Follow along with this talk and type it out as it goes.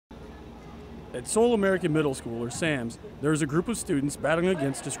At Seoul American Middle School, or SAMS, there is a group of students battling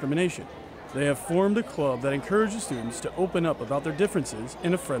against discrimination. They have formed a club that encourages students to open up about their differences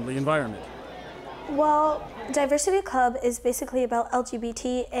in a friendly environment. Well, Diversity Club is basically about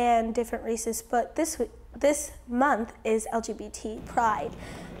LGBT and different races, but this month is LGBT Pride,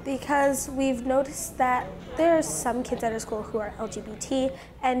 because we've noticed that there are some kids at our school who are LGBT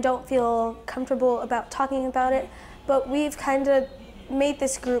and don't feel comfortable about talking about it, but we've kind of made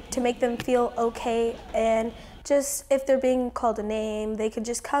this group to make them feel okay, and just if they're being called a name, they could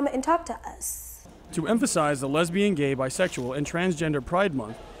just come and talk to us. To emphasize the lesbian, gay, bisexual, and transgender Pride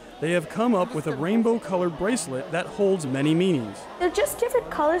Month, they have come up with a rainbow-colored bracelet that holds many meanings. They're just different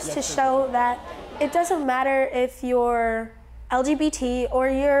colors to show that it doesn't matter if you're LGBT or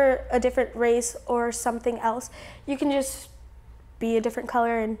you're a different race or something else. You can just be a different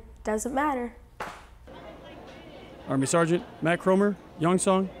color and it doesn't matter. Army Sergeant Matt Krohmer,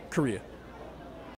 Yongsan, Korea.